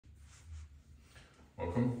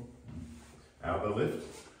Welcome out of the lift,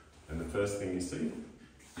 and the first thing you see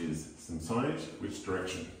is some signage, which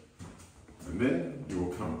direction. And then you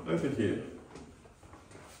will come over here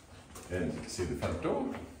and see the front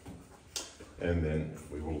door, and then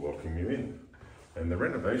we will welcome you in. And the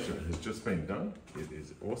renovation has just been done. It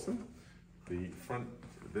is awesome. The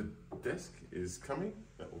desk is coming.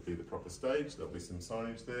 That will be the proper stage. There'll be some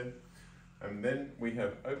signage there. And then we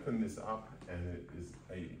have opened this up, and it is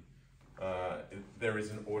there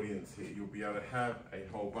is an audience here. You'll be able to have a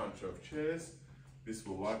whole bunch of chairs. This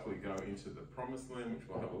will likely go into the promised land, which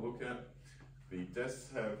we'll have a look at. The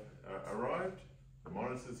desks have arrived. The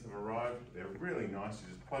monitors have arrived. They're really nice.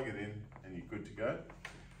 You just plug it in and you're good to go.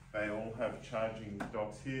 They all have charging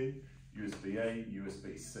docks here, USB-A,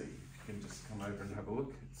 USB-C. You can just come over and have a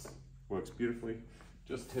look. It works beautifully.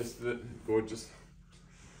 Just tested it, gorgeous.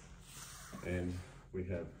 And we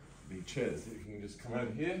have the chairs. You can just come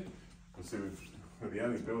over here. You'll see we're the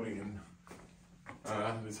only building in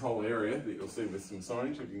this whole area that you'll see with some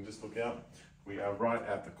signage. You can just look out. We are right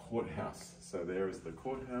at the courthouse. So there is the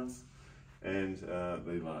courthouse and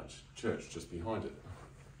the large church just behind it.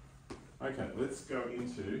 Okay, let's go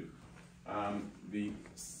into the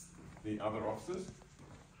other offices.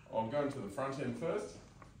 I'll go into the front end first.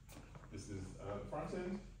 This is the front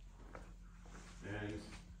end, and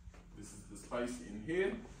this is the space in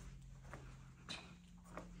here.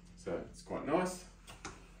 So it's quite nice.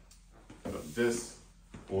 Got this,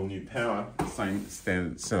 all new power, same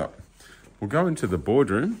standard setup. We'll go into the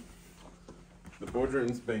boardroom. The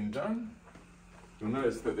boardroom's been done. You'll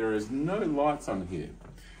notice that there is no lights on here.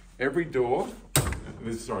 Every door,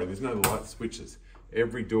 there's no light switches.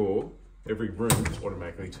 Every door, every room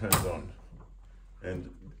automatically turns on.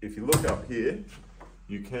 And if you look up here,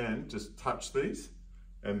 you can just touch these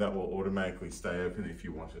and that will automatically stay open if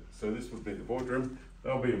you want it. So this would be the boardroom.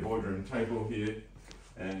 There'll be a boardroom table here,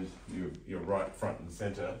 and you're right front and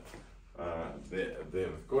center there with the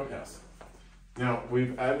courthouse. Now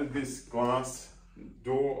we've added this glass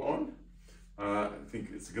door on. I think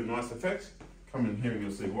it's a good, nice effect. Come in here and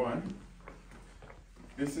you'll see why.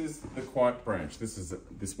 This is the quiet branch. This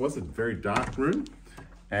was a very dark room,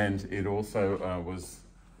 and it also was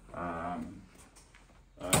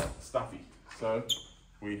stuffy. So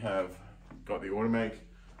we have got the automatic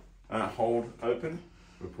hold open.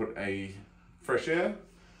 We put a fresh air,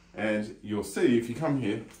 and you'll see if you come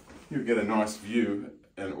here, you'll get a nice view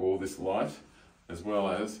and all this light, as well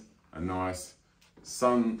as a nice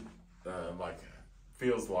sun,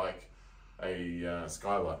 feels like a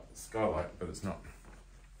skylight, but it's not.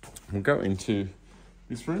 We'll go into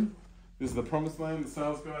this room. This is the promised land, the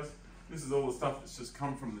sales guys. This is all the stuff that's just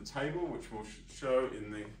come from the table, which we'll show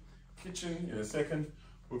in the kitchen in a second.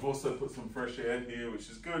 We've also put some fresh air here, which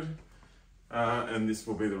is good. And this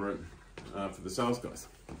will be the room for the sales guys.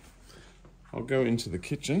 I'll go into the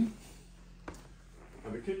kitchen.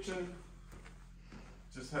 Now the kitchen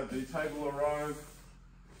just had the table arrive.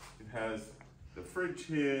 It has the fridge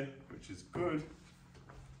here, which is good.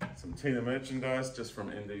 Some Tina merchandise just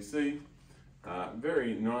from NDC.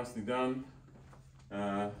 Very nicely done.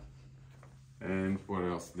 And what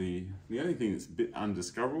else? The only thing that's a bit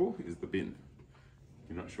undiscoverable is the bin.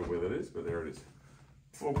 You're not sure where that is, but there it is.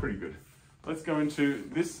 All pretty good. Let's go into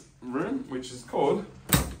this room, which is called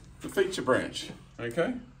the feature branch,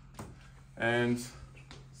 okay? And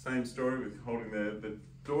same story with holding the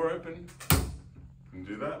door open. You can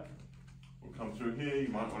do that. We'll come through here. You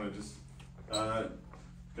might want to just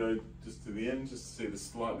go just to the end, just to see the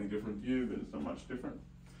slightly different view, but it's not much different.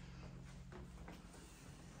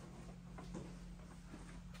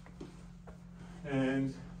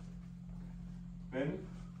 And then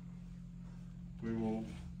we will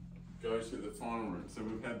go to the final room. So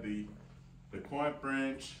we've had the quiet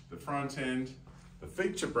branch, the front end, the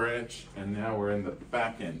feature branch, and now we're in the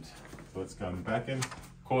back end. So let's go in the back end.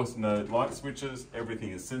 Of course, no light switches, everything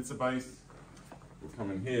is sensor based. We'll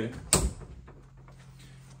come in here,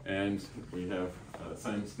 and we have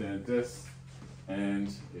same standard desks. And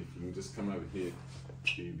if you can just come over here,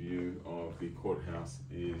 the view of the courthouse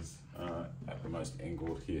is at the most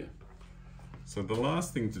angled here. So the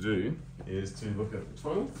last thing to do is to look at the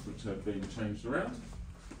toilets, which have been changed around.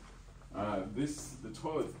 The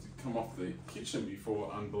toilets did come off the kitchen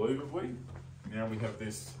before, unbelievably. Now we have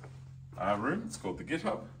this room, it's called the Get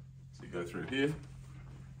Hub. So you go through here,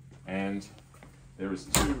 and there is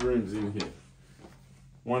two rooms in here.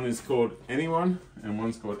 One is called Anyone, and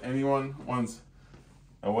one's called Anyone. One's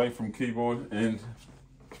away from keyboard and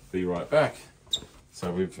be right back.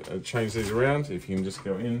 So we've changed these around. If you can just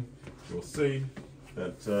go in, you'll see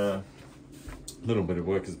that a little bit of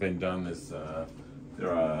work has been done.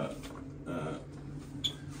 There are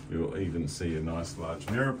You'll even see a nice large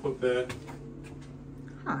mirror put there.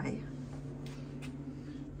 Hi.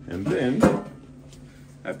 And then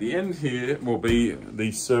at the end here will be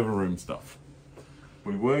the server room stuff.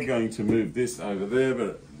 We were going to move this over there, but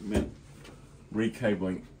it meant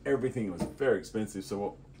recabling everything. It was very expensive, so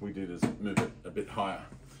what we did is move it a bit higher.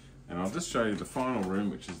 And I'll just show you the final room,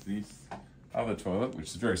 which is this other toilet, which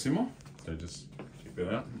is very similar. So just check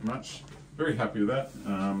that out. Very happy with that,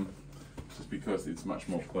 just because it's much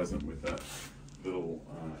more pleasant with that little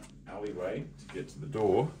alleyway to get to the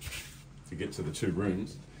door, to get to the two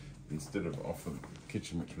rooms, instead of off the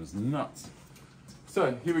kitchen, which was nuts.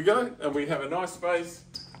 So here we go, and we have a nice space.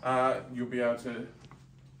 You'll be able to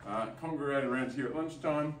congregate around here at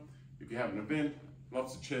lunchtime. If you have an event,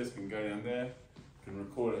 lots of chairs can go down there. You can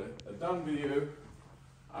record a done video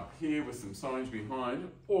up here with some signage behind,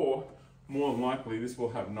 or more than likely this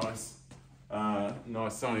will have nice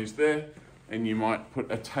signage there, and you might put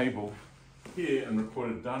a table here and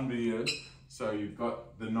record a done video, so you've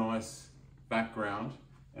got the nice background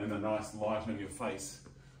and the nice light on your face.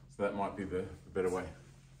 So that might be the better way.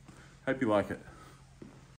 Hope you like it.